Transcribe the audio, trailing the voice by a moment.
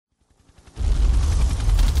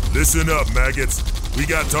Listen up, maggots. We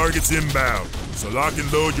got targets inbound, so lock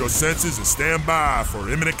and load your senses and stand by for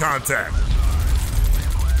imminent contact.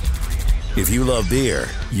 If you love beer,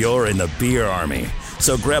 you're in the beer army.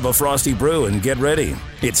 So grab a Frosty Brew and get ready.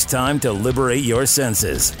 It's time to liberate your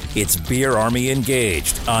senses. It's Beer Army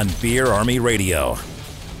Engaged on Beer Army Radio.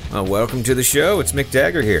 Well, welcome to the show. It's Mick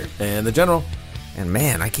Dagger here. And the General. And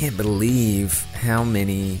man, I can't believe how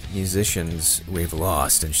many musicians we've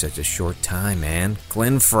lost in such a short time, man.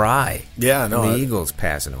 Glenn Frey. Yeah, no. The Eagles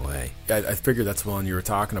passing away. I figured that's the one you were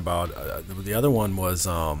talking about. The other one was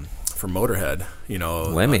from Motorhead,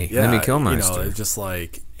 Lemmy Kilmister. It's just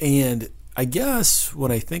like, and I guess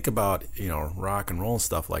when I think about, rock and roll and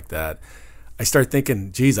stuff like that, I start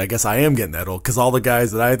thinking, geez, I guess I am getting that old, because all the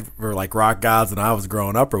guys that I were like rock gods when I was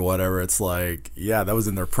growing up or whatever, it's like, yeah, that was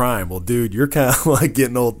in their prime. Well, dude, you're kind of like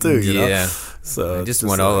getting old too, you know? So I just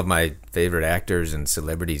want all of my favorite actors and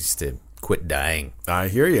celebrities to quit dying. I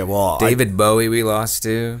hear you. Well, David Bowie we lost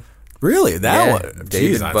to. Really?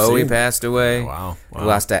 David Bowie passed away. Oh, wow. We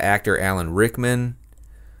lost to actor Alan Rickman.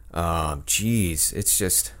 It's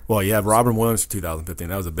just... Well, you have Robin Williams for 2015.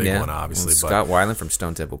 That was a big one, obviously. Scott Weiland from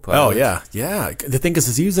Stone Temple Pilots. Oh, yeah. The thing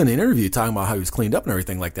is he was in an interview talking about how he was cleaned up and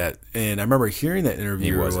everything like that. And I remember hearing that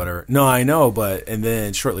interview or whatever. No, I know, and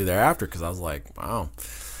then shortly thereafter, because I was like, wow.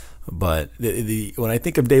 But when I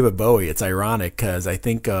think of David Bowie, it's ironic because I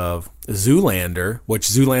think of Zoolander, which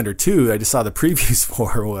Zoolander 2, I just saw the previews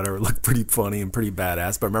for or whatever. It looked pretty funny and pretty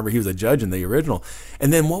badass. But remember, he was a judge in the original.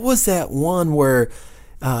 And then what was that one where...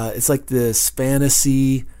 it's like this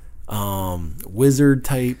fantasy wizard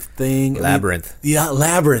type thing. Labyrinth.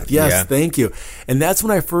 Labyrinth. Yes, Thank you. And that's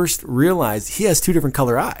when I first realized he has two different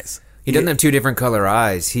color eyes. He doesn't have two different color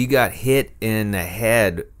eyes. He got hit in the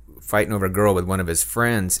head fighting over a girl with one of his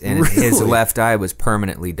friends, and his left eye was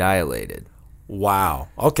permanently dilated. Wow.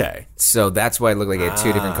 Okay. So that's why it looked like he had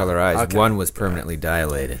two different color eyes. Okay. One was permanently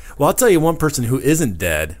dilated. Well, I'll tell you one person who isn't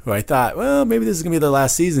dead, who I thought, well, maybe this is going to be their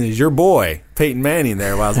last season, is your boy, Peyton Manning,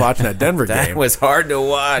 there while I was watching that Denver game. That was hard to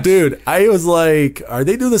watch. Dude, I was like, are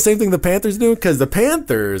they doing the same thing the Panthers do? Because the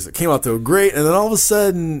Panthers came out to a great, and then all of a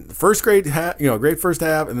sudden, great first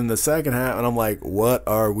half, and then the second half, and I'm like, what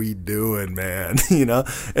are we doing, man?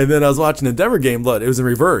 And then I was watching the Denver game, it was in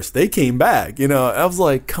reverse. They came back, I was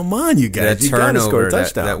like, come on, you guys. You got to score a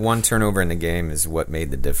touchdown. That one turnover in the game is what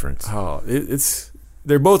made the difference. Oh,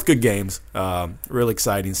 they're both good games. Really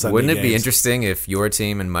exciting Sunday Wouldn't it games. be interesting if your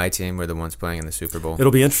team and my team were the ones playing in the Super Bowl?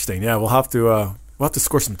 It'll be interesting. Yeah, we'll have to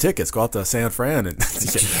score some tickets. Go out to San Fran and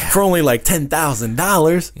for only like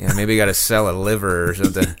 $10,000. Yeah, maybe you got to sell a liver or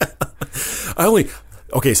something.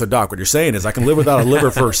 Okay, so Doc, what you're saying is I can live without a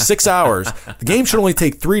liver for 6 hours. The game should only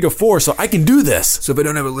take 3 to 4, so I can do this. So if I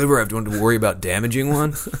don't have a liver, I have to worry about damaging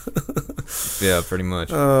one? Yeah, pretty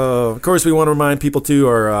much. Of course, we want to remind people, too,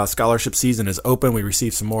 our scholarship season is open. We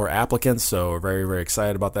received some more applicants, so we're very, very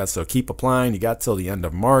excited about that. So keep applying. You got till the end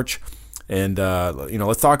of March. And,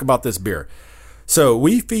 let's talk about this beer. So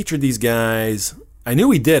we featured these guys... I knew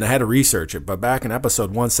we did. I had to research it, but back in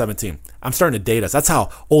episode 117, I'm starting to date us. That's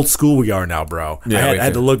how old school we are now, bro. Yeah, I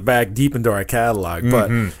had to look back deep into our catalog,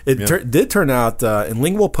 but it did turn out in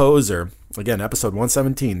Lingual Poser, again, episode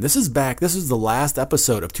 117. This is the last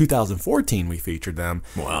episode of 2014 we featured them.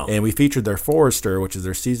 Wow. And we featured their Forester, which is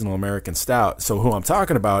their seasonal American stout. So who I'm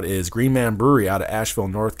talking about is Green Man Brewery out of Asheville,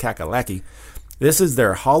 North Kakalaki. This is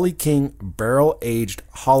their Holly King Barrel-Aged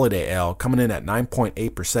Holiday Ale, coming in at 9.8%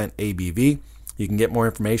 ABV. You can get more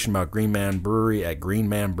information about Green Man Brewery at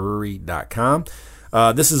greenmanbrewery.com.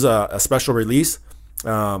 This is a special release.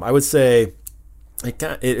 I would say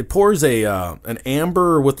it pours an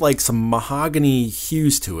amber with like some mahogany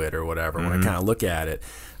hues to it or whatever when I kind of look at it.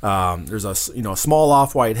 There's a small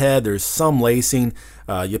off-white head. There's some lacing.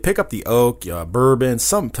 You pick up the oak, bourbon,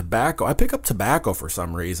 some tobacco. I pick up tobacco for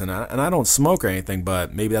some reason, and I don't smoke or anything,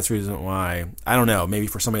 but maybe that's the reason why. I don't know. Maybe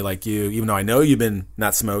for somebody like you, even though I know you've been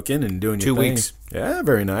not smoking and doing your 2 thing. weeks. Yeah,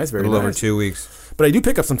 very nice. Very nice. A little over 2 weeks. But I do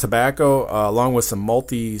pick up some tobacco along with some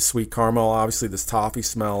malty sweet caramel, obviously this toffee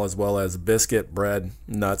smell, as well as biscuit, bread,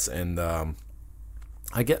 nuts, and I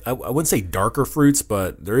wouldn't say darker fruits,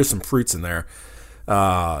 but there is some fruits in there.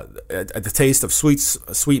 The taste of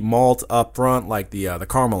sweet malt up front, like the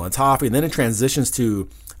caramel and toffee, and then it transitions to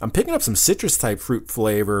I'm picking up some citrus type fruit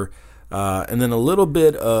flavor, and then a little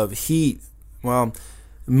bit of heat. Well,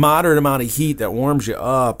 moderate amount of heat that warms you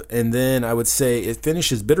up, and then I would say it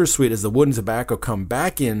finishes bittersweet as the wood and tobacco come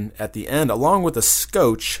back in at the end, along with a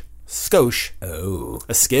skosh,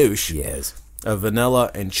 Yes. of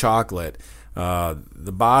vanilla and chocolate.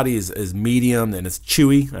 The body is medium and it's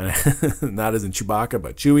chewy, not as in Chewbacca,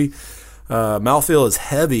 but chewy. Mouthfeel is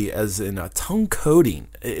heavy, as in a tongue coating.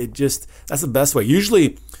 It just, that's the best way.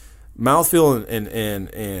 Usually, mouthfeel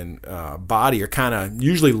and body are kind of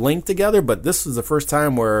usually linked together, but this is the first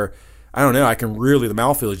time where, I don't know, I can really, the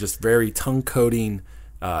mouthfeel is just very tongue coating,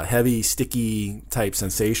 heavy, sticky type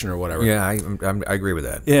sensation or whatever. Yeah, I agree with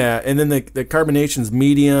that. Yeah, and then the carbonation's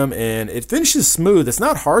medium, and it finishes smooth. It's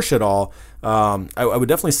not harsh at all. I would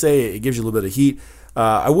definitely say it gives you a little bit of heat.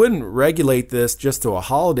 I wouldn't regulate this just to a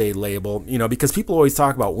holiday label, because people always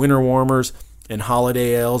talk about winter warmers and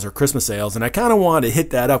holiday ales or Christmas ales, and I kind of want to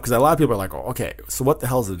hit that up because a lot of people are like, oh, okay, so what the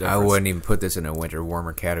hell's the difference? I wouldn't even put this in a winter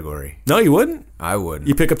warmer category. No, you wouldn't? I wouldn't.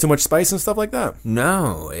 You pick up too much spice and stuff like that?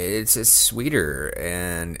 No, it's sweeter,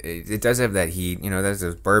 and it does have that heat. There's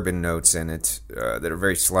those bourbon notes in it that are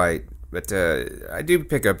very slight. But I do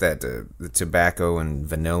pick up that the tobacco and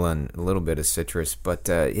vanilla and a little bit of citrus. But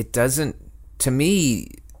it doesn't, to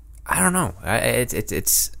me, I don't know.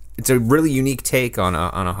 It's a really unique take on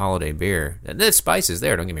a holiday beer. The spice is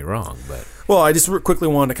there, don't get me wrong. But well, I just quickly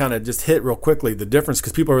wanted to kind of just hit real quickly the difference,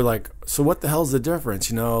 because people are like, so what the hell's the difference?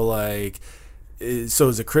 So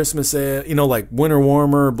is it Christmas ale, like winter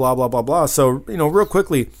warmer, blah, blah, blah, blah. So, real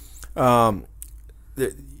quickly,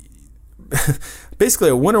 basically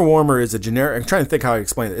a winter warmer is a generic, I'm trying to think how I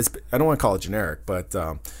explain it. I don't want to call it generic, but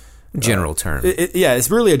general term.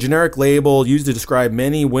 It's really a generic label used to describe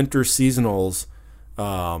many winter seasonals.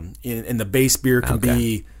 And the base beer can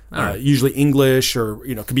be usually English, or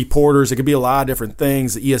could be porters. It could be a lot of different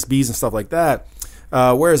things, the ESBs and stuff like that.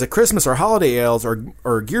 Whereas a Christmas or holiday ales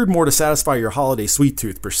are geared more to satisfy your holiday sweet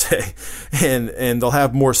tooth per se, and they'll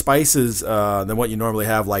have more spices than what you normally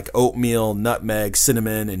have, like oatmeal, nutmeg,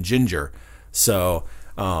 cinnamon, and ginger. So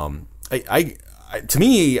to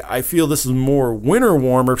me, I feel this is more winter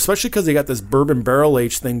warmer, especially because they got this bourbon barrel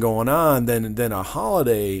aged thing going on than a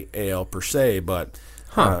holiday ale per se. But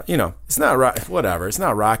it's not whatever. It's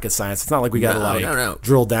not rocket science. It's not like we got to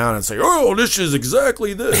drill down and say, oh, this is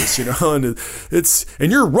exactly this, and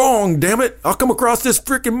and you're wrong, damn it. I'll come across this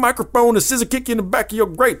freaking microphone and scissor kick you in the back of your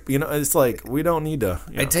grape. It's like, we don't need to.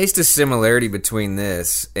 I taste a similarity between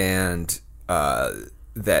this and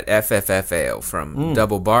that FFF ale from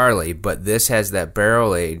Double Barley, but this has that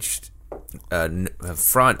barrel aged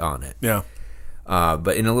front on it. Yeah.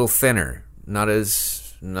 But in a little thinner, not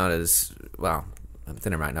as well.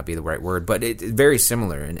 Thinner might not be the right word, but it's very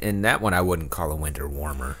similar. And that one I wouldn't call a winter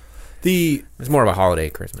warmer. It's more of a holiday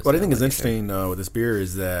Christmas. What I think is interesting with this beer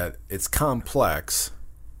is that it's complex,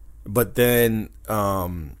 but then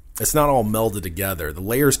it's not all melded together. The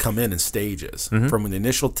layers come in stages, from the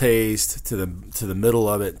initial taste to the middle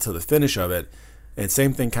of it to the finish of it, and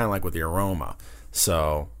same thing kind of like with the aroma.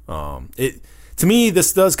 So to me,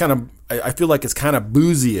 this does kind of, I feel like it's kind of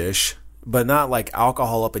boozy-ish, but not like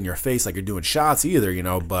alcohol up in your face like you're doing shots either,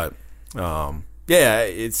 But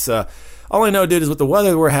it's all I know, dude, is with the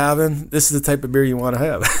weather we're having, this is the type of beer you want to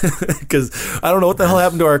have. Because I don't know what the hell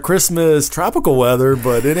happened to our Christmas tropical weather,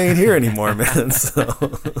 but it ain't here anymore, man. So.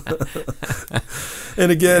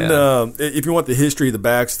 And again, if you want the history, the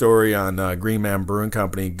backstory on Green Man Brewing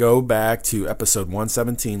Company, go back to episode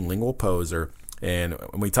 117, Lingual Poser. And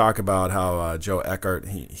when we talk about how Joe Eckert,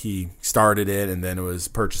 he started it, and then it was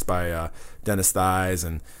purchased by Dennis Thies,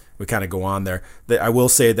 and we kind of go on there. I will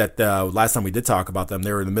say that last time we did talk about them,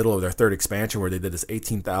 they were in the middle of their third expansion where they did this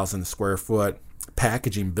 18,000 square foot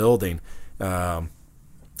packaging building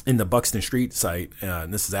in the Buxton Street site.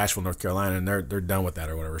 And this is Asheville, North Carolina, and they're done with that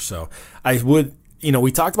or whatever. So I would...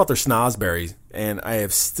 we talked about their snozberries, and I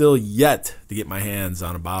have still yet to get my hands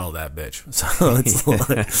on a bottle of that bitch. So it's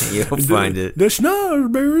like, you'll find it. The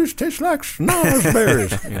snozberries taste like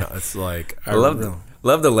snozberries. It's like, I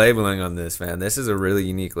love the labeling on this, man. This is a really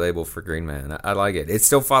unique label for Green Man. I like it. It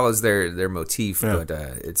still follows their motif, but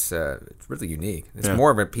it's really unique. It's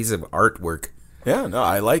more of a piece of artwork. Yeah, no,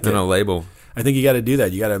 I like it. Than a label. I think you got to do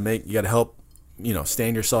that. You got to help,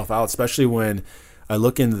 stand yourself out, especially when I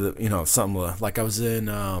look into the, something like I was in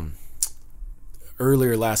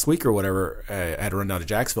earlier last week or whatever. I had to run down to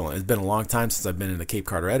Jacksonville. And it's been a long time since I've been in the Cape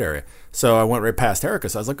Carteret area. So I went right past Erica.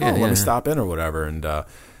 So I was like, let me stop in or whatever. And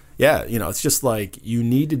it's just like you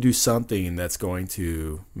need to do something that's going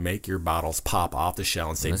to make your bottles pop off the shell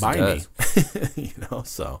and say, buy me.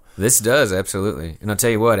 So. This does, absolutely. And I'll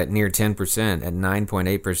tell you what, at near 10%, at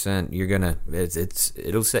 9.8%, you're going to,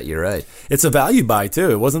 it'll set you right. It's a value buy, too.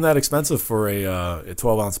 It wasn't that expensive for a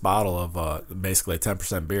 12-ounce bottle of basically a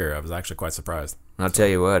 10% beer. I was actually quite surprised. I'll tell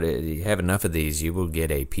you what, you have enough of these, you will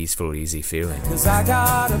get a peaceful, easy feeling. 'Cause I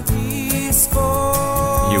got a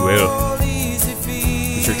peaceful, you will. easy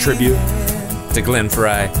feeling. It's your tribute to Glenn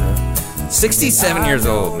Fry. 67 years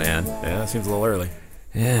old, man. Yeah, that seems a little early.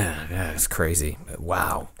 Yeah, it's crazy.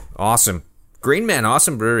 Wow. Awesome. Green Man,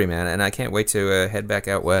 awesome brewery, man. And I can't wait to head back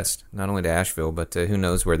out west, not only to Asheville, but who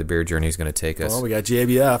knows where the beer journey is going to take us. Well, we got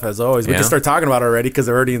JBF, as always. We Yeah. can start talking about it already because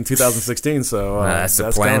they're already in 2016. So That's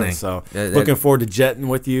the planning. coming. So That- looking forward to jetting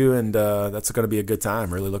with you, and that's going to be a good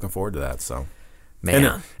time. Really looking forward to that. So,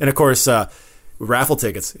 Man. and of course, raffle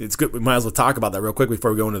tickets. It's good. We might as well talk about that real quick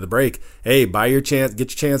before we go into the break. Hey, get your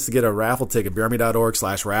chance to get a raffle ticket.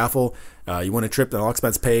 beerarmy.org/raffle. You win a trip and all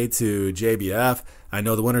expense paid to JBF. I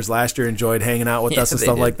know the winners last year enjoyed hanging out with us and they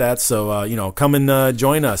stuff did. like that. So, come and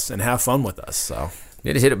join us and have fun with us. So.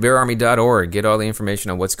 You just hit up beerarmy.org. Get all the information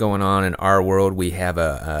on what's going on in our world. We have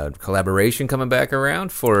a collaboration coming back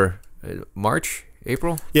around for March,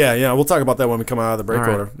 April. Yeah, we'll talk about that when we come out of the break All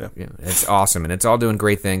right. order. Yeah. It's awesome, and it's all doing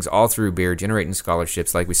great things all through beer, generating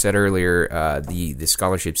scholarships. Like we said earlier, the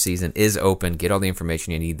scholarship season is open. Get all the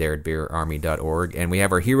information you need there at beerarmy.org. And we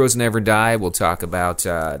have our Heroes Never Die. We'll talk about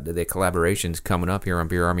the collaborations coming up here on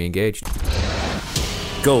Beer Army Engaged.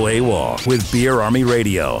 Go AWOL with Beer Army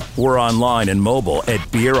Radio. We're online and mobile at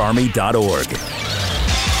beerarmy.org.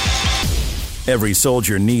 Every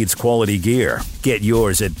soldier needs quality gear. Get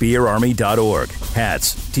yours at beerarmy.org.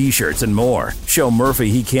 Hats, t-shirts, and more. Show Murphy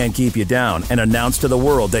he can't keep you down and announce to the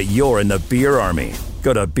world that you're in the Beer Army.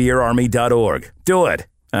 Go to beerarmy.org. Do it.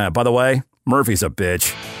 By the way, Murphy's a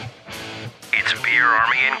bitch. It's Beer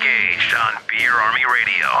Army Engaged on Beer Army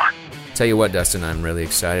Radio. Tell you what, Dustin, I'm really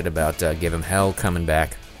excited about Give 'Em Hell coming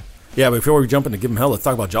back. Yeah, before we jump into Give 'Em Hell, let's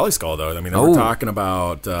talk about Jolly Skull, though. I mean, Oh. we're talking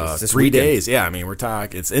about This 3 weekend. days. Yeah, I mean, we're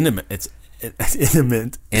talking, it's intimate. It's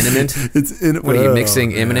intimate. Intimate? What are you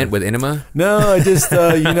mixing imminent with enema? No, I just,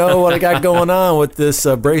 you know what I got going on with this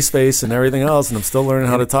brace face and everything else, and I'm still learning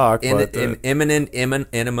how to talk. But, Imminent enema,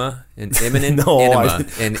 and imminent No, enema,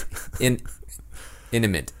 and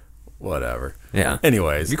intimate. whatever. Yeah.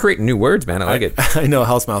 Anyways. You're creating new words, man. I like it. I know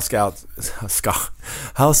House Mouse Scott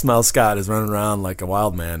is running around like a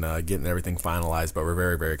wild man, getting everything finalized. But we're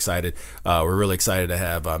very, very excited. We're really excited to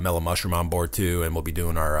have Mellow Mushroom on board too, and we'll be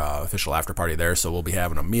doing our official after party there. So we'll be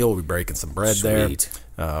having a meal. We'll be breaking some bread Sweet.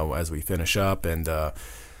 there as we finish up. And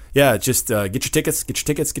yeah, just get your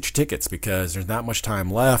tickets because there's not much time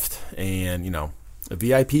left. And a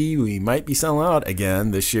VIP, we might be selling out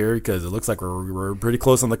again this year because it looks like we're pretty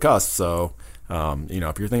close on the cusp. So.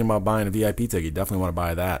 If you're thinking about buying a VIP ticket, you definitely want to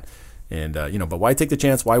buy that. And, but why take the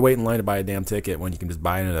chance? Why wait in line to buy a damn ticket when you can just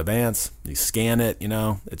buy it in advance? You scan it,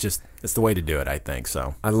 it's the way to do it, I think.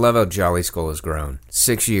 So, I love how Jolly Skull has grown.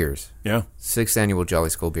 6 years. yeah. 6th annual Jolly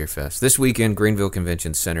Skull Beer Fest. This weekend, Greenville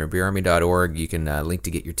Convention Center, beerarmy.org. You can link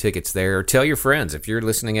to get your tickets there. Or tell your friends. If you're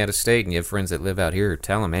listening out of state and you have friends that live out here,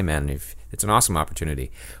 tell them, hey, man, it's an awesome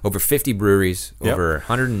opportunity. Over 50 breweries, Yep. over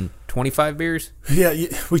 125 beers. Yeah,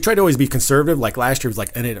 we try to always be conservative. Like last year, it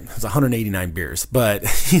was 189 beers. But,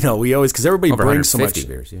 we always, because everybody Over brings so 150 much.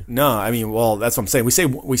 beers, yeah. No, I mean, well, that's what I'm saying.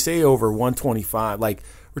 We say over 125. Like,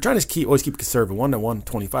 we're trying to always keep it conservative, 1 to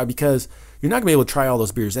 125, because you're not going to be able to try all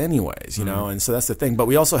those beers anyways, and so that's the thing. But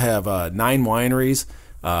we also have 9 wineries.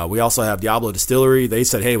 We also have Diablo Distillery. They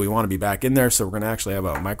said, hey, we want to be back in there, so we're going to actually have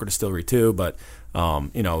a micro distillery too. But,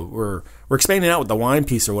 we're expanding out with the wine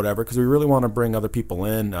piece or whatever because we really want to bring other people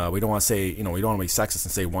in. We don't want to say, we don't want to be sexist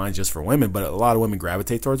and say wine's just for women, but a lot of women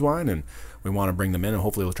gravitate towards wine, and we want to bring them in, and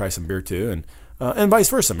hopefully we'll try some beer too. And vice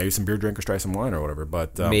versa. Maybe some beer drinkers try some wine or whatever.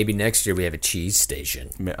 But Maybe next year we have a cheese station.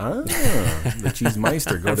 The Cheese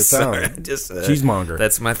Meister, go to town. Just, Cheesemonger.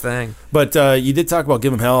 That's my thing. But you did talk about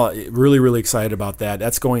Give 'Em Hell. Really, really excited about that.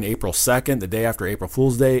 That's going April 2nd, the day after April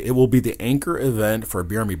Fool's Day. It will be the anchor event for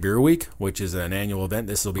Beer Army Beer Week, which is an annual event.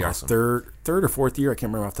 This will be our third or fourth year. I can't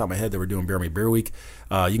remember off the top of my head that we're doing Beer Army Beer Week.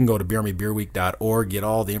 You can go to beerarmybeerweek.org, get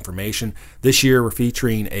all the information. This year we're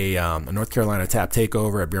featuring a North Carolina tap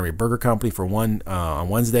takeover at Beer Army Burger Company for on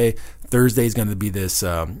Wednesday. Thursday is going to be this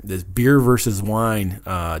beer versus wine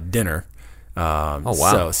dinner. wow.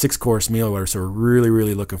 So 6-course meal or whatever. So we're really,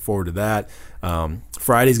 really looking forward to that.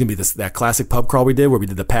 Friday's going to be that classic pub crawl we did where we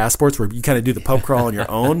did the passports where you kind of do the pub crawl on your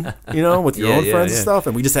own, with your own friends and stuff.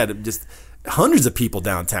 And we just had hundreds of people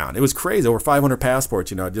downtown. It was crazy. Over 500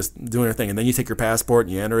 passports, just doing their thing. And then you take your passport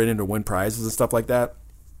and you enter it in to win prizes and stuff like that.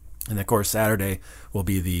 And of course, Saturday will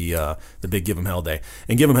be the big Give 'Em Hell day.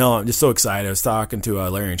 And Give 'Em Hell, I'm just so excited. I was talking to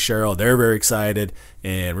Larry and Cheryl. They're very excited,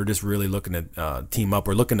 and we're just really looking to team up.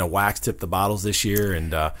 We're looking to wax tip the bottles this year,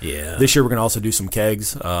 and this year we're going to also do some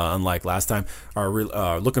kegs, unlike last time.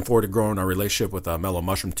 Looking forward to growing our relationship with Mellow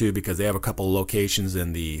Mushroom too, because they have a couple of locations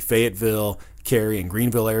in the Fayetteville, Cary, and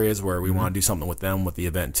Greenville areas where we want to do something with them with the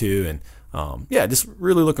event too. And just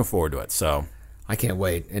really looking forward to it. So. I can't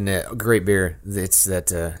wait. And great beer. It's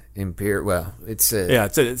that Imperial. Well, it's yeah,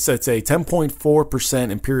 it's a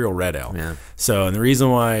 10.4% Imperial Red Ale. Yeah. So, and the reason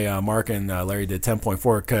why Mark and Larry did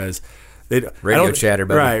 10.4 because radio chatter,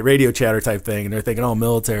 baby. Right, radio chatter type thing, and they're thinking, oh,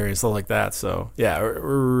 military and stuff like that. So, yeah,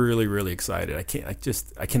 we're really, really excited.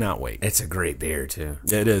 I cannot wait. It's a great beer too.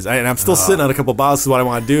 It is, and I'm still sitting on a couple bottles. So what I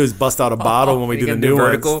want to do is bust out a bottle when we do the new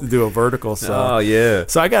vertical? ones, do a vertical. So, Oh yeah.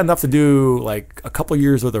 so I got enough to do like a couple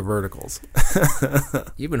years worth of verticals.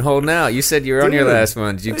 You've been holding out. You said you were on your Dude. last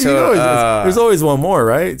one. Did you You know, tell? there's always one more,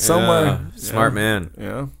 right? Somewhere. Smart man.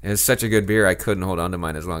 Yeah. It's such a good beer. I couldn't hold on to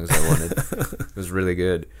mine as long as I wanted. It was really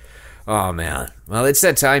good. Oh man! Well, it's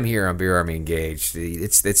that time here on Beer Army Engaged.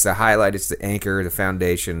 It's the highlight. It's the anchor, the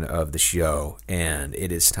foundation of the show, and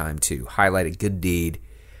it is time to highlight a good deed.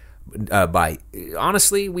 By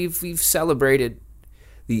honestly, we've celebrated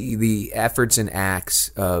the efforts and acts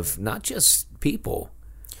of not just people,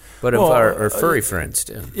 but of our furry friends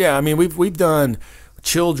too. Yeah, I mean we've done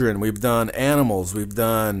children, we've done animals, we've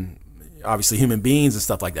done obviously human beings and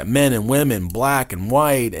stuff like that, men and women, black and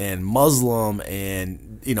white, and Muslim, and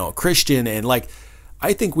Christian, and like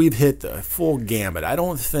I think we've hit the full gamut. I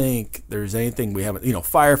don't think there's anything we haven't,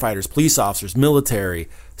 firefighters, police officers, military,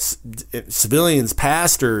 civilians,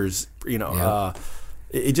 pastors,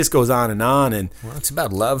 it just goes on. And Well, it's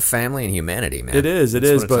about love, family, and humanity, man. it is. That's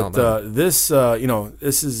what it's all But about. this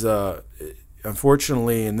is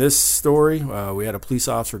unfortunately in this story we had a police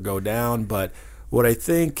officer go down. But what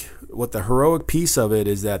the heroic piece of it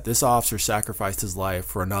is that this officer sacrificed his life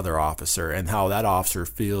for another officer, and how that officer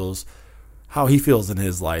feels, how he feels in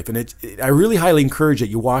his life. And I really highly encourage that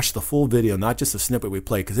you watch the full video, not just a snippet we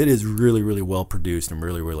play, because it is really, really well produced and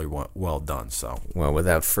really, really well done. So, Well,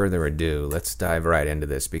 without further ado, let's dive right into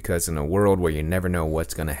this, because in a world where you never know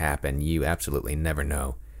what's going to happen, you absolutely never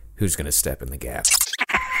know who's going to step in the gap.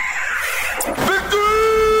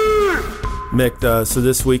 Mick, so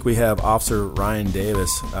this week we have Officer Ryan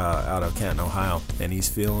Davis out of Canton, Ohio, and he's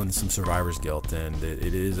feeling some survivor's guilt, and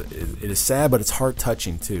it is sad, but it's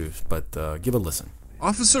heart-touching too. But give a listen.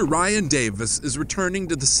 Officer Ryan Davis is returning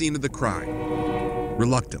to the scene of the crime,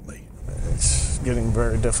 reluctantly. It's getting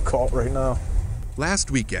very difficult right now.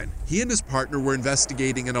 Last weekend, he and his partner were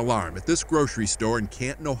investigating an alarm at this grocery store in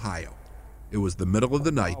Canton, Ohio. It was the middle of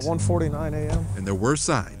the night, 1:49 a.m. and there were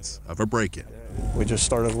signs of a break-in. We just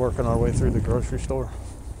started working our way through the grocery store.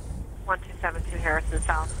 1272 Harrison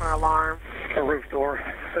South for alarm. The roof door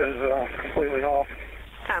is completely off.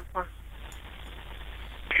 Templar.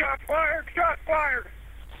 Shots fired! Shots fired!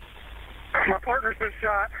 My partner's been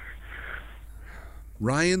shot.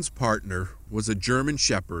 Ryan's partner was a German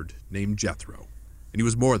Shepherd named Jethro, and he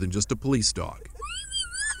was more than just a police dog.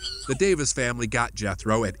 The Davis family got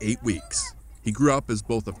Jethro at 8 weeks. He grew up as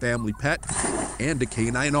both a family pet and a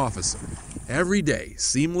canine officer, every day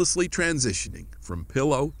seamlessly transitioning from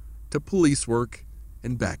pillow to police work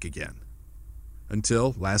and back again.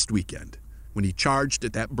 Until last weekend, when he charged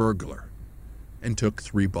at that burglar and took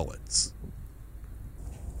 3 bullets.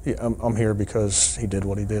 Yeah, I'm here because he did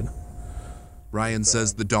what he did. Ryan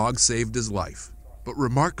says the dog saved his life, but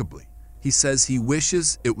remarkably, he says he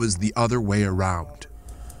wishes it was the other way around.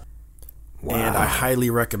 Wow. And I highly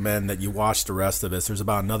recommend that you watch the rest of this. There's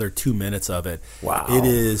about another 2 minutes of it. Wow. It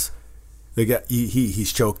is, the guy,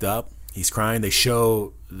 he's choked up. He's crying. They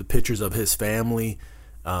show the pictures of his family.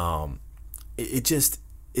 It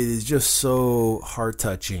is just so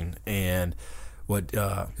heart-touching. And what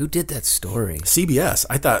Who did that story? CBS.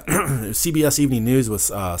 I thought CBS Evening News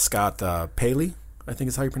was Scott Paley, I think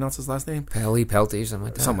is how you pronounce his last name. Pelty, something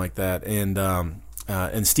like that. Something like that.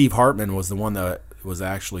 And Steve Hartman was the one that was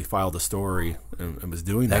actually filed the story and was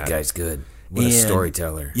doing that. That guy's good. What a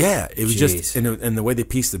storyteller. Yeah, it was just and the way they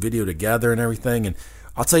pieced the video together and everything. And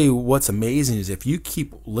I'll tell you what's amazing is if you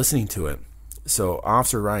keep listening to it. So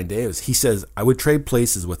Officer Ryan Davis, he says, I would trade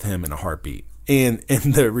places with him in a heartbeat. And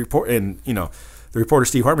the reporter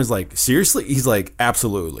Steve Hartman's like, seriously? He's like,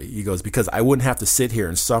 absolutely. He goes, because I wouldn't have to sit here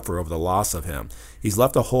and suffer over the loss of him. He's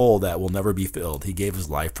left a hole that will never be filled. He gave his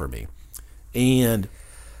life for me. And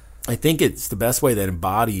I think it's the best way that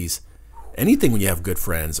embodies anything when you have good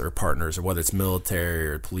friends or partners, or whether it's military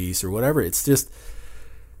or police or whatever. It's just,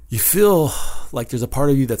 you feel like there's a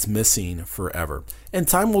part of you that's missing forever. And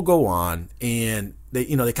time will go on, and they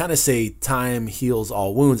kind of say time heals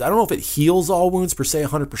all wounds. I don't know if it heals all wounds per se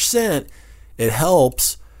 100%. It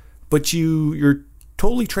helps, but you're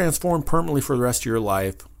totally transformed permanently for the rest of your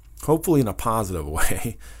life, hopefully in a positive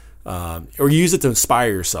way, or use it to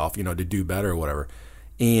inspire yourself, to do better or whatever.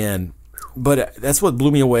 But that's what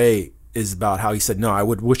blew me away is about how he said, no, I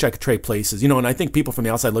would wish I could trade places. And I think people from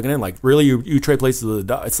the outside looking in, like, really, you trade places with a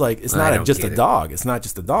dog? It's like, it's not just a dog. It's not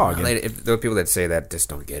just a dog. Well, the people that say that just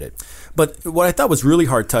don't get it. But what I thought was really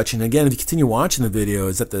hard touching, again, if you continue watching the video,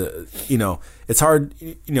 is that it's hard,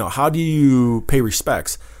 how do you pay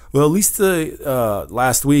respects? Well, at least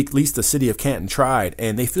last week, at least the city of Canton tried,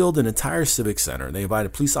 and they filled an entire civic center. They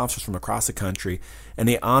invited police officers from across the country, and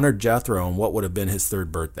they honored Jethro on what would have been his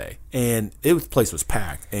 3rd birthday. And the place was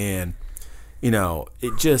packed, and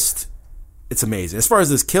it's amazing. As far as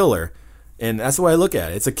this killer, and that's the way I look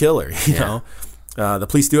at it, it's a killer. You know, the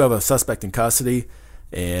police do have a suspect in custody,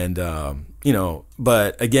 and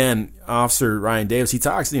but again, Officer Ryan Davis, he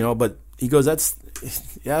talks, but he goes,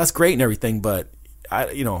 that's great and everything, but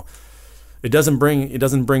it doesn't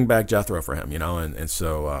bring back Jethro for him, and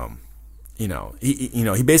so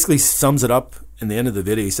he basically sums it up in the end of the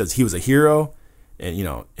video. He says he was a hero,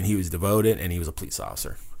 and he was devoted, and he was a police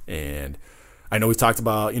officer. And I know we talked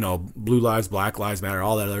about blue lives, black lives matter,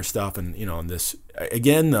 all that other stuff, and and this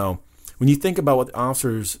again though, when you think about what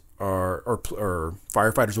officers or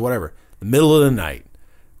firefighters or whatever, the middle of the night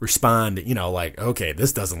respond, like, okay,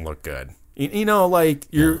 this doesn't look good. Like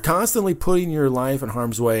you're constantly putting your life in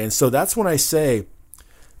harm's way. And so that's when I say,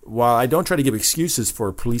 while I don't try to give excuses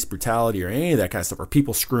for police brutality or any of that kind of stuff, or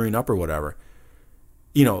people screwing up or whatever,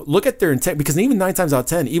 look at their intent, because even 9 times out of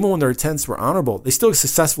 10, even when their intents were honorable, they still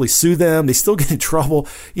successfully sue them. They still get in trouble.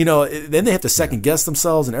 Then they have to second guess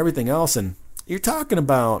themselves and everything else. And you're talking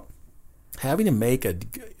about having to make a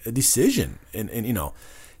decision. And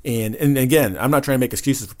again, I'm not trying to make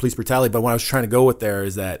excuses for police brutality, but what I was trying to go with there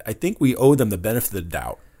is that I think we owe them the benefit of the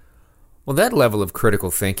doubt. Well, that level of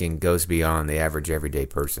critical thinking goes beyond the average everyday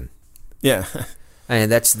person. Yeah.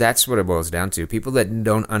 And that's what it boils down to. People that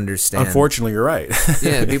don't understand. Unfortunately, you're right.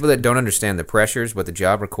 Yeah, people that don't understand the pressures, what the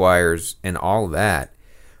job requires, and all of that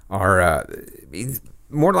are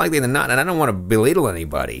more likely than not, and I don't want to belittle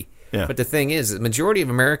anybody, but the thing is, the majority of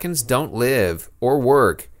Americans don't live or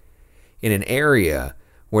work in an area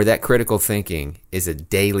where that critical thinking is a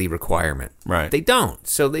daily requirement. Right. They don't,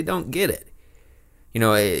 so they don't get it.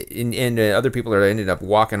 And other people are ended up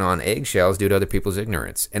walking on eggshells due to other people's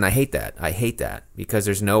ignorance. And I hate that. Because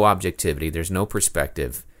there's no objectivity. There's no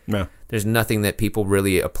perspective. No. There's nothing that people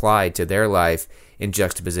really apply to their life in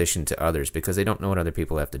juxtaposition to others, because they don't know what other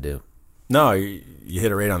people have to do. No, you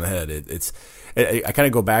hit it right on the head. I kind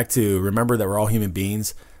of go back to remember that we're all human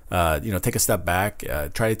beings. Take a step back,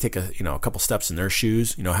 try to take a couple steps in their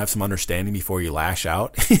shoes, have some understanding before you lash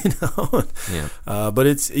out, but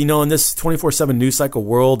it's, in this 24/7 news cycle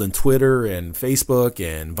world and Twitter and Facebook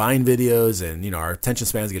and Vine videos and, our attention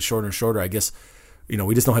spans get shorter and shorter. I guess,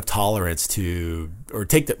 we just don't have tolerance we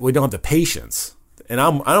don't have the patience, and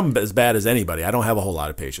I'm as bad as anybody. I don't have a whole lot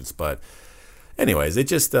of patience, but anyways, it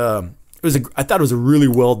just, I thought it was a really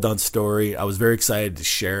well done story. I was very excited to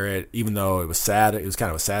share it, even though it was sad. It was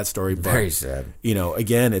kind of a sad story. But, very sad.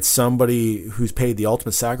 Again, it's somebody who's paid the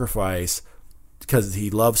ultimate sacrifice because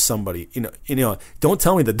he loves somebody. Don't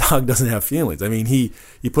tell me the dog doesn't have feelings. I mean, he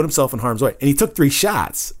put himself in harm's way, and he took 3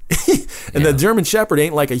 shots. And the German Shepherd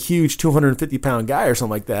ain't like a huge 250-pound guy or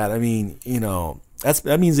something like that. I mean,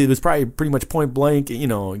 that means it was probably pretty much point blank, getting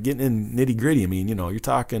in nitty gritty. I mean, you're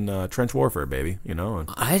talking trench warfare, baby.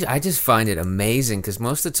 I just find it amazing because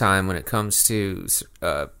most of the time when it comes to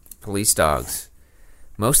police dogs,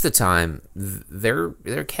 most of the time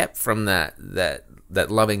they're kept from that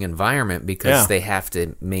loving environment because they have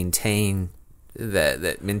to maintain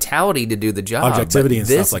that mentality to do the job. Objectivity and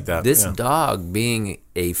stuff like that. This dog being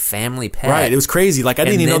a family pet. Right, it was crazy. Like, I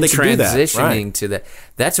didn't even know they could do that. Transitioning to that,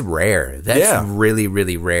 that's rare. That's really,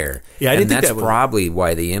 really rare. Yeah, I didn't think that's probably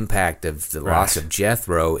why the impact of the loss of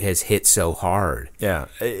Jethro has hit so hard. Yeah,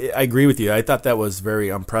 I agree with you. I thought that was very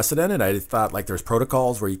unprecedented. I thought like there's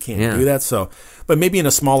protocols where you can't do that. So, but maybe in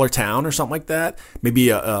a smaller town or something like that, maybe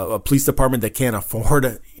a police department that can't afford,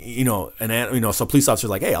 so police officers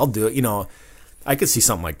like, hey, I'll do it. I could see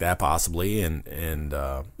something like that possibly, and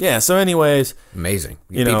so anyways, amazing.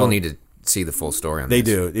 People need to see the full story on this.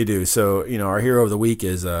 They do. So, our hero of the week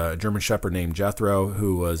is a German Shepherd named Jethro,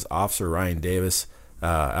 who was Officer Ryan Davis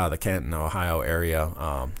out of the Canton, Ohio area,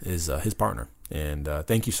 is his partner. And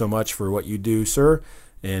thank you so much for what you do, sir.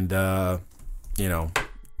 And,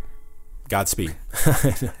 Godspeed.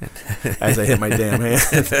 As I hit my damn hand.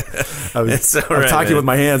 I'm talking with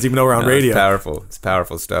my hands even though we're on radio. It's powerful. It's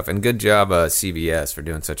powerful stuff. And good job, CBS, for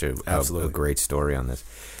doing such a great story on this.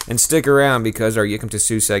 And stick around because our Yikum to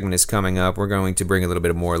Sue segment is coming up. We're going to bring a little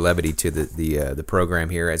bit of more levity to the program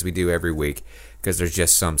here as we do every week because there's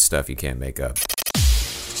just some stuff you can't make up.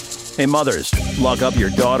 Hey, mothers, lock up your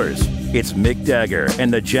daughters. It's Mick Dagger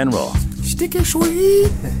and the General. Stick it sweet.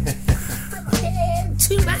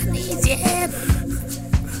 To my knees, yeah.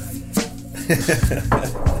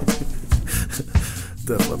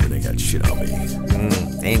 Definitely ain't got shit on me.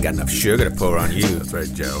 They ain't got enough sugar to pour on you. That's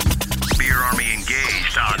right, Joe. Beer Army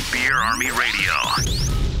engaged on Beer Army Radio.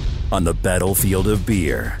 On the battlefield of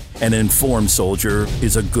beer, an informed soldier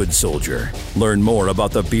is a good soldier. Learn more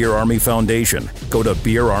about the Beer Army Foundation. Go to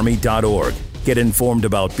beerarmy.org. Get informed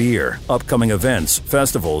about beer, upcoming events,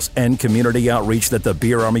 festivals, and community outreach that the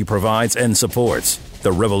Beer Army provides and supports.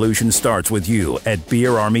 The revolution starts with you at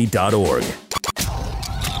beerarmy.org.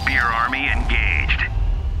 Beer Army engaged.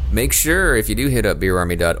 Make sure, if you do hit up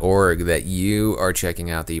beerarmy.org, that you are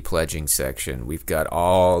checking out the pledging section. We've got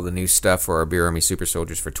all the new stuff for our Beer Army Super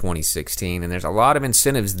Soldiers for 2016, and there's a lot of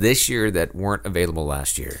incentives this year that weren't available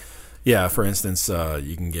last year. Yeah, for instance,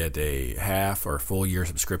 you can get a half or full year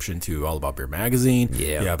subscription to All About Beer magazine.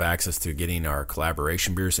 Yeah. You have access to getting our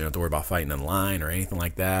collaboration beers, so you don't have to worry about fighting in line or anything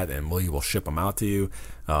like that, and we will ship them out to you.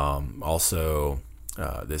 Also,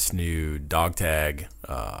 this new dog tag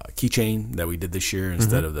keychain that we did this year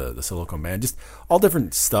instead of the silicone band. Just all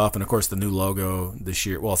different stuff, and of course the new logo this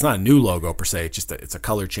year. Well, it's not a new logo per se. It's just it's a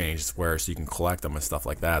color change. It's where so you can collect them and stuff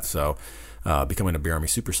like that. So. Becoming a Beer Army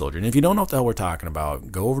Super Soldier. And if you don't know what the hell we're talking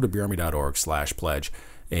about, go over to beerarmy.org/pledge.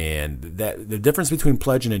 And that the difference between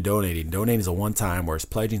pledging and donating is a one-time, whereas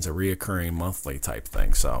pledging is a reoccurring monthly type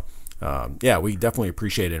thing. So, we definitely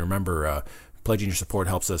appreciate it. And remember, pledging your support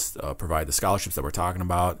helps us provide the scholarships that we're talking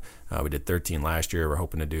about. We did 13 last year. We're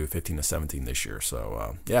hoping to do 15 to 17 this year.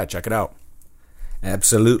 So, check it out.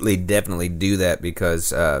 Absolutely, definitely do that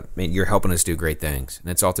because you're helping us do great things. And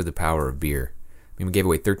it's all through the power of beer. We gave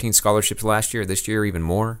away 13 scholarships last year. This year, even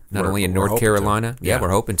more. Not only in North Carolina. Yeah,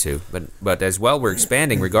 we're hoping to. But as well, we're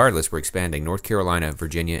expanding. Regardless, we're expanding. North Carolina,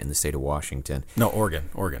 Virginia, and the state of Washington. No,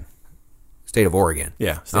 Oregon. State of Oregon.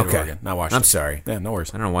 Yeah, state of Oregon, not Washington. I'm sorry. Yeah, no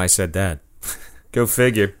worries. I don't know why I said that. Go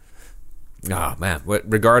figure. Oh, man.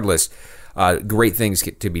 Regardless, great things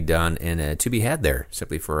get to be done and to be had there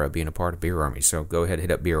simply for being a part of Beer Army. So go ahead and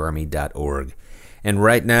hit up beerarmy.org. And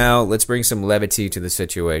right now, let's bring some levity to the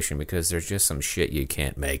situation because there's just some shit you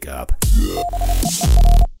can't make up.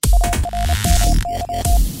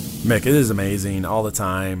 Mick, it is amazing all the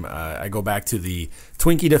time. I go back to the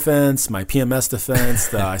Twinkie defense, my PMS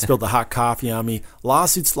defense. I spilled the hot coffee on me.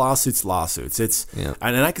 Lawsuits. It's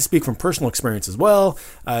and I can speak from personal experience as well.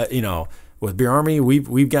 With Beer Army,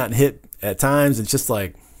 we've gotten hit at times. It's just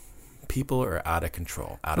like people are out of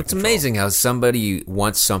control. It's amazing how somebody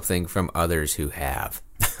wants something from others who have,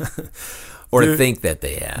 or think that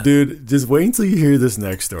they have. Dude, just wait until you hear this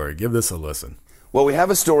next story. Give this a listen. Well, we have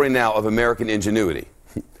a story now of American ingenuity.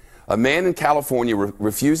 A man in California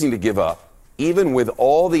refusing to give up, even with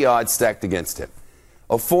all the odds stacked against him.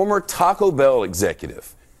 A former Taco Bell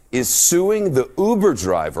executive is suing the Uber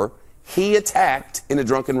driver he attacked in a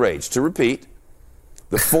drunken rage. To repeat,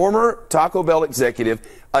 the former Taco Bell executive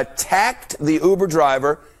attacked the Uber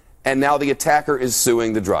driver, and now the attacker is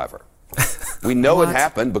suing the driver. We know it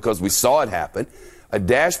happened because we saw it happen. A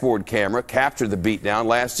dashboard camera captured the beatdown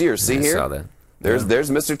last year. See here? I saw that. There's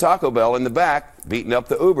Mr. Taco Bell in the back beating up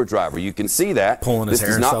the Uber driver. You can see that. Pulling his hair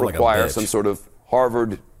This does not like require a bitch. some sort of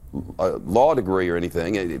Harvard law degree or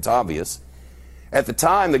anything. It's obvious. At the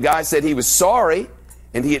time, the guy said he was sorry,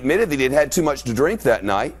 and he admitted that he had had too much to drink that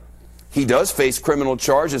night. He does face criminal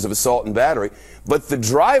charges of assault and battery, but the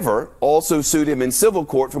driver also sued him in civil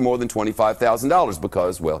court for more than $25,000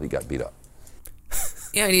 because, well, he got beat up.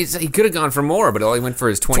 Yeah, he could have gone for more, but all he went for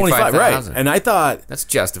is $25,000. Right? And I thought that's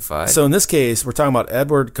justified. So in this case, we're talking about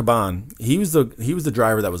Edward Caban. He was the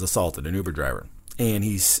driver that was assaulted, an Uber driver, and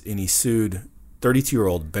he sued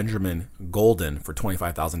 32-year-old Benjamin Golden for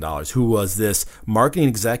 $25,000, who was this marketing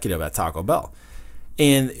executive at Taco Bell.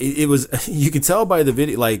 And it was, you can tell by the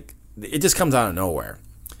video, like, it just comes out of nowhere.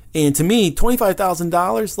 And to me,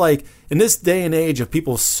 $25,000, like, in this day and age of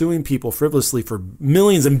people suing people frivolously for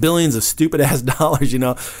millions and billions of stupid-ass dollars,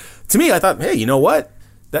 to me, I thought, hey, you know what?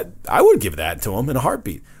 That I would give that to him in a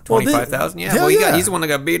heartbeat. $25,000, yeah. Well, he's the one that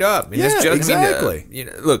got beat up. Yeah, exactly.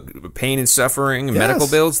 Look, pain and suffering, and medical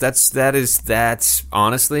bills. That's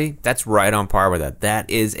honestly, that's right on par with that. That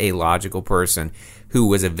is a logical person who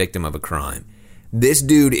was a victim of a crime. This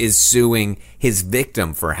dude is suing his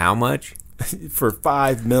victim for how much? For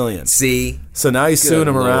 $5 million. See? So now he's suing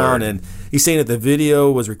him around, and he's saying that the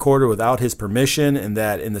video was recorded without his permission, and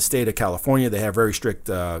that in the state of California they have very strict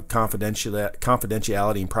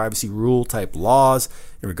confidentiality and privacy rule type laws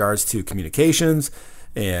in regards to communications.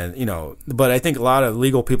 And, but I think a lot of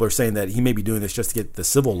legal people are saying that he may be doing this just to get the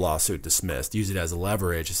civil lawsuit dismissed, use it as a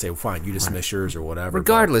leverage to say, well, fine, you dismiss yours or whatever.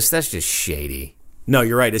 Regardless, that's just shady. No,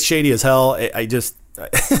 you're right. It's shady as hell.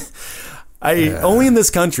 Only in this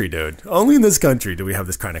country, dude. Only in this country do we have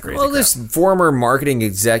this kind of crazy crap. This former marketing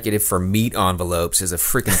executive for meat envelopes is a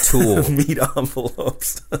freaking tool. Meat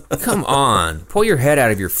envelopes. Come on. Pull your head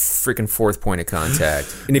out of your freaking fourth point of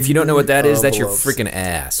contact. And if you don't know what that is, that's your freaking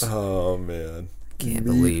ass. Oh, man. Can't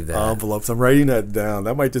believe that. Envelopes. I'm writing that down.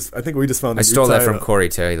 That might I think we just found I stole that from Corey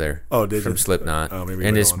Taylor. Oh, did you? From Slipknot. Oh, maybe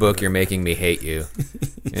in his book, You're Making Me Hate You.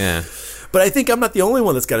 Yeah. But I think I'm not the only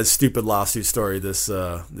one that's got a stupid lawsuit story this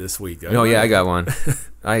week. I got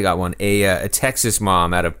one. A Texas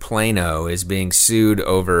mom out of Plano is being sued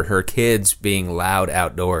over her kids being loud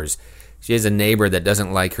outdoors. She has a neighbor that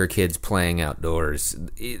doesn't like her kids playing outdoors.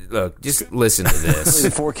 Look, just listen to this.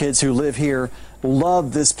 The 4 kids who live here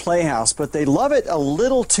love this playhouse, but they love it a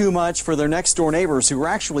little too much for their next-door neighbors who are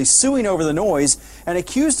actually suing over the noise and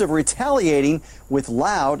accused of retaliating with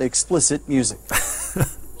loud, explicit music.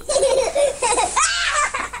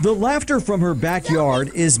 The laughter from her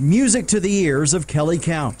backyard is music to the ears of Kelly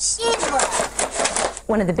Counts.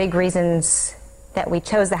 One of the big reasons that we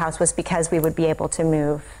chose the house was because we would be able to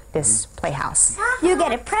move this playhouse. You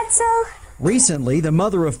get a pretzel? Recently, the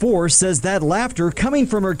mother of 4 says that laughter coming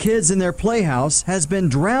from her kids in their playhouse has been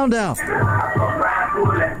drowned out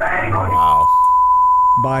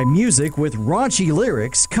by music with raunchy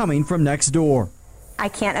lyrics coming from next door. I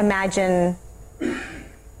can't imagine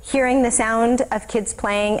hearing the sound of kids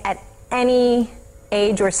playing at any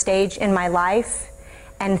age or stage in my life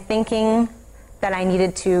and thinking that I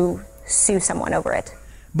needed to sue someone over it.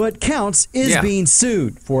 But Counts is being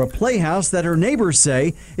sued for a playhouse that her neighbors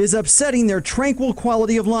say is upsetting their tranquil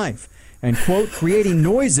quality of life and, quote, creating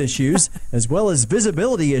noise issues as well as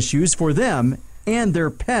visibility issues for them and their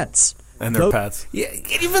pets. And their pets. Yeah,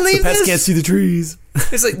 can you believe the pets this? can't see the trees.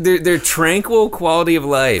 It's like their tranquil quality of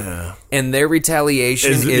life and their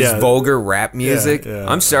retaliation is vulgar rap music.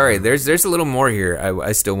 I'm sorry, there's a little more here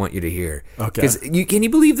I still want you to hear. Okay. Because can you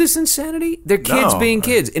believe this insanity? They're kids being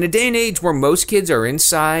kids. In a day and age where most kids are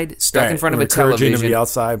inside, stuck in front of a television, to be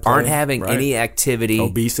outside playing, aren't having any activity.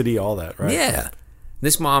 Obesity, all that, right? Yeah.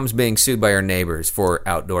 This mom's being sued by her neighbors for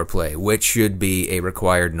outdoor play, which should be a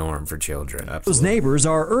required norm for children. Absolutely. Those neighbors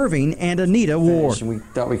are Irving and Anita Ward. We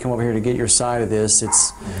thought we'd come over here to get your side of this.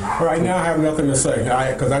 Right now I have nothing to say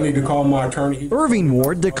because I need to call my attorney. Irving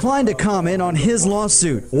Ward declined to comment on his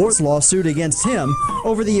lawsuit or his lawsuit against him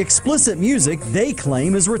over the explicit music they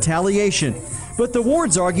claim is retaliation. But the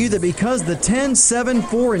Wards argue that because the 10, 7,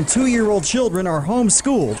 4, and 2-year-old children are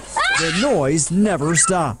homeschooled, the noise never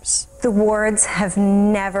stops. The Wards have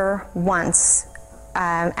never once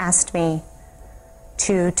asked me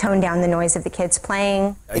to tone down the noise of the kids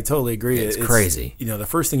playing. I totally agree. It's crazy. The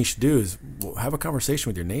first thing you should do is have a conversation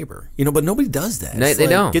with your neighbor. But nobody does that. They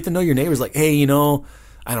don't. Get to know your neighbors. Like, hey, I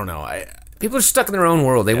don't know. People are stuck in their own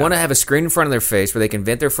world. They want to have a screen in front of their face where they can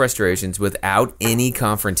vent their frustrations without any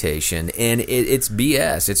confrontation, and it's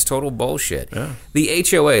BS. It's total bullshit. Yeah. The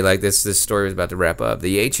HOA, like this story was about to wrap up,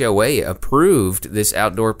 the HOA approved this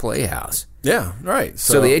outdoor playhouse. Yeah, right.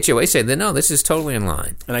 So the HOA said that, no, this is totally in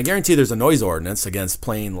line. And I guarantee there's a noise ordinance against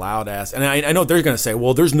playing loud ass. And I know they're going to say,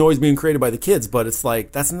 well, there's noise being created by the kids, but it's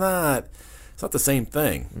like, that's not... It's not the same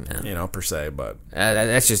thing, per se, but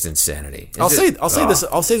that's just insanity. I'll say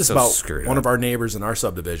this about one of our neighbors in our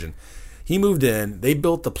subdivision. He moved in. They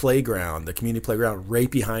built the playground, the community playground,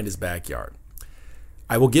 right behind his backyard.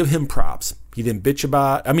 I will give him props. He didn't bitch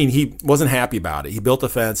about. He wasn't happy about it. He built a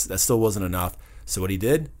fence. That still wasn't enough. So what he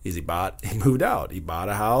did is he moved out. He bought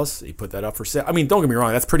a house. He put that up for sale. Don't get me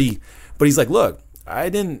wrong. That's pretty. But he's like, look, I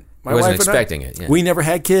didn't. I wasn't expecting it. Yeah. We never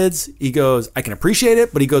had kids. He goes, I can appreciate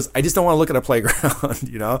it, but he goes, I just don't want to look at a playground,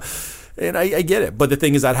 And I get it. But the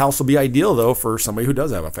thing is, that house will be ideal, though, for somebody who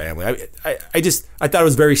does have a family. I thought it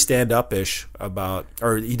was very stand-up-ish about,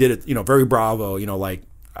 or he did it, very bravo,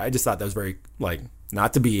 I just thought that was very,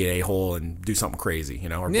 not to be an a-hole and do something crazy,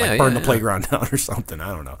 or burn the playground down or something. I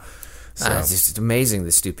don't know. So. It's just amazing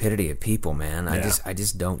the stupidity of people, man. I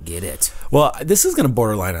just don't get it. Well, this is going to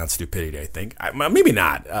borderline on stupidity, I think. Maybe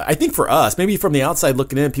not. I think for us, maybe from the outside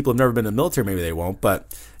looking in, people have never been in the military, maybe they won't.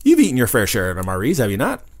 But you've eaten your fair share of MREs, have you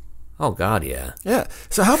not? Oh, God, yeah. Yeah.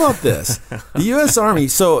 So how about this? The U.S. Army.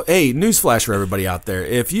 So, hey, newsflash for everybody out there.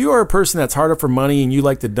 If you are a person that's hard up for money and you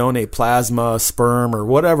like to donate plasma, sperm, or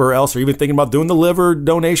whatever else, or even thinking about doing the liver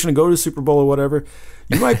donation and go to the Super Bowl or whatever,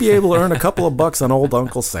 you might be able to earn a couple of bucks on old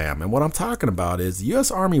Uncle Sam. And what I'm talking about is the U.S.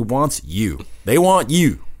 Army wants you. They want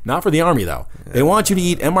you. Not for the Army, though. They want you to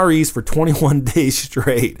eat MREs for 21 days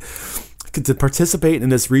straight. to participate in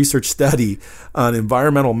this research study on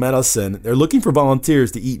environmental medicine. They're looking for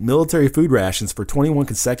volunteers to eat military food rations for 21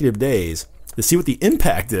 consecutive days to see what the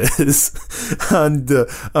impact is on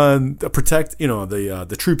protect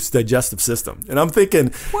the troops' digestive system. And I'm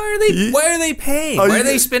thinking, why are they paying? Why are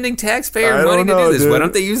they spending taxpayer money to do this? Dude. Why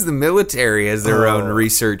don't they use the military as their own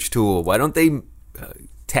research tool? Why don't they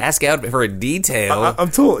task out for a detail? I'm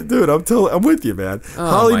with you, man. Oh,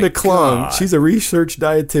 Holly my McClung, God. she's a research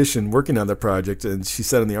dietitian working on the project, and she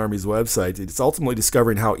said on the Army's website, it's ultimately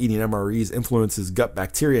discovering how eating MREs influences gut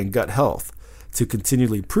bacteria and gut health to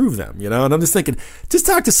continually prove them, And I'm just thinking, just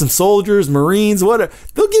talk to some soldiers, Marines, they'll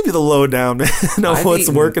give you the lowdown, man, of what's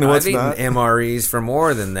working and what's not. I've eaten MREs for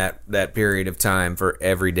more than that period of time for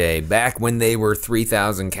every day, back when they were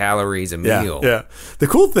 3,000 calories a meal. Yeah. The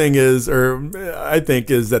cool thing is, I think,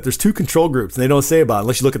 is that there's two control groups, and they don't say about it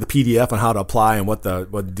unless you look at the PDF on how to apply and what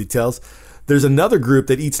the details. There's another group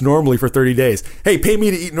that eats normally for 30 days. Hey, pay me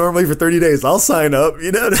to eat normally for 30 days. I'll sign up. Are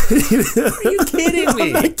you kidding me?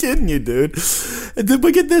 I'm not kidding you, dude.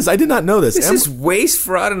 But get this. I did not know this. This is waste,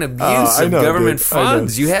 fraud, and abuse of government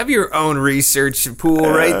funds. You have your own research pool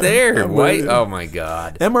right there. Why? Oh, my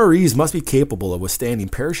God. MREs must be capable of withstanding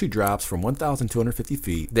parachute drops from 1,250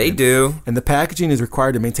 feet. They do. And the packaging is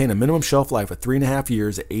required to maintain a minimum shelf life of 3.5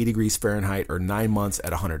 years at 80 degrees Fahrenheit or 9 months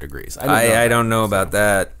at 100 degrees. I don't know about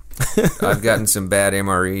that. I've gotten some bad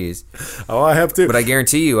MREs. Oh, I have too. But I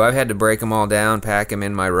guarantee you, I've had to break them all down, pack them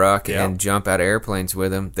in my ruck, and jump out of airplanes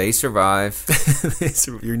with them. They survive.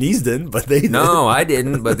 Your knees didn't, but they did. No, I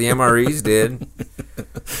didn't, but the MREs did.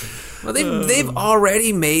 Well, they've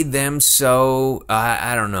already made them so,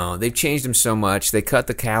 I don't know, they've changed them so much. They cut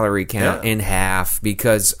the calorie count in half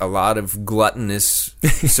because a lot of gluttonous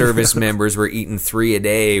service members were eating 3 a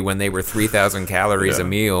day when they were 3,000 calories a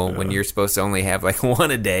meal, when you're supposed to only have like 1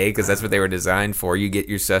 a day because that's what they were designed for. You get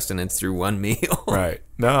your sustenance through 1 meal. Right.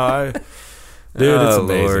 No, dude, it's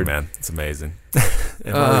amazing, man. It's amazing.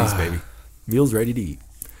 MREs, baby. Meals ready to eat.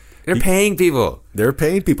 They're paying people. They're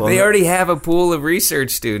paying people. They already have a pool of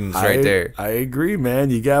research students right there. I agree,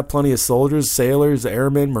 man. You got plenty of soldiers, sailors,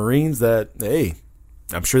 airmen, Marines that, hey,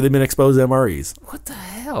 I'm sure they've been exposed to MREs. What the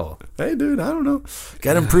hell? Hey, dude, I don't know.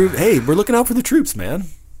 Got to improve. Hey, we're looking out for the troops, man.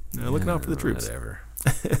 Looking out for the troops. Whatever.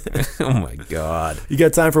 Oh, my God. You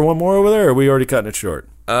got time for one more over there, or are we already cutting it short?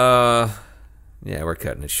 Yeah, we're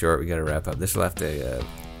cutting it short. We got to wrap up. This will have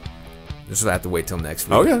to wait till next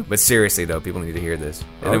week. Okay. But seriously, though, people need to hear this.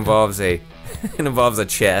 It involves a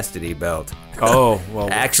chastity belt. Oh, well.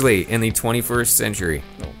 Actually, in the 21st century.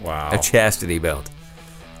 Wow. A chastity belt.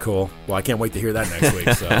 Cool. Well, I can't wait to hear that next week,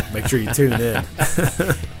 so make sure you tune in.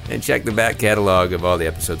 And check the back catalog of all the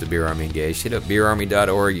episodes of Beer Army Engaged. Hit up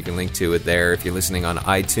beerarmy.org. You can link to it there. If you're listening on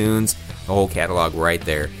iTunes, the whole catalog right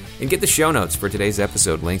there. And get the show notes for today's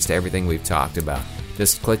episode, links to everything we've talked about.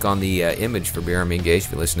 Just click on the image for Beer Army Engaged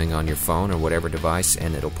if you're listening on your phone or whatever device,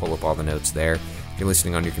 and it'll pull up all the notes there. If you're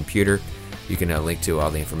listening on your computer, you can link to all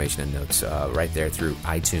the information and notes right there through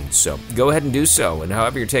iTunes. So go ahead and do so. And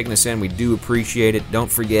however you're taking us in, we do appreciate it.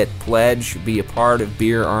 Don't forget, pledge, be a part of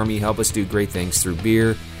Beer Army. Help us do great things through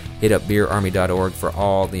beer. Hit up beerarmy.org for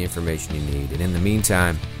all the information you need. And in the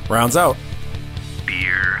meantime, rounds out.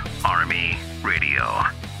 Beer Army Radio.